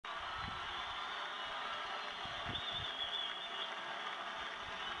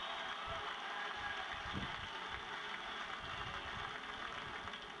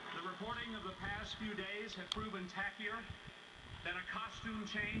shooting of the past few days have proven tackier than a costume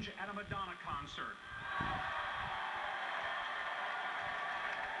change at a Madonna concert.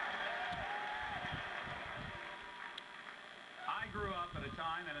 I grew up at a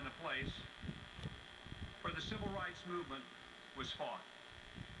time and in a place where the civil rights movement was fought.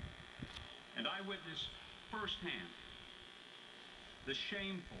 And I witnessed firsthand the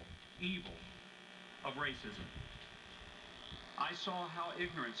shameful evil of racism. I saw how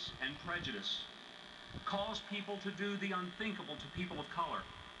ignorance and prejudice cause people to do the unthinkable to people of color.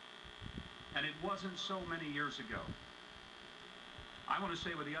 And it wasn't so many years ago. I want to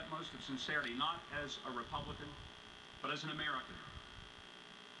say with the utmost of sincerity, not as a Republican, but as an American,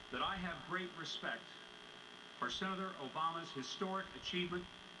 that I have great respect for Senator Obama's historic achievement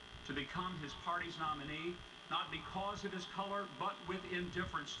to become his party's nominee, not because of his color, but with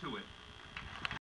indifference to it.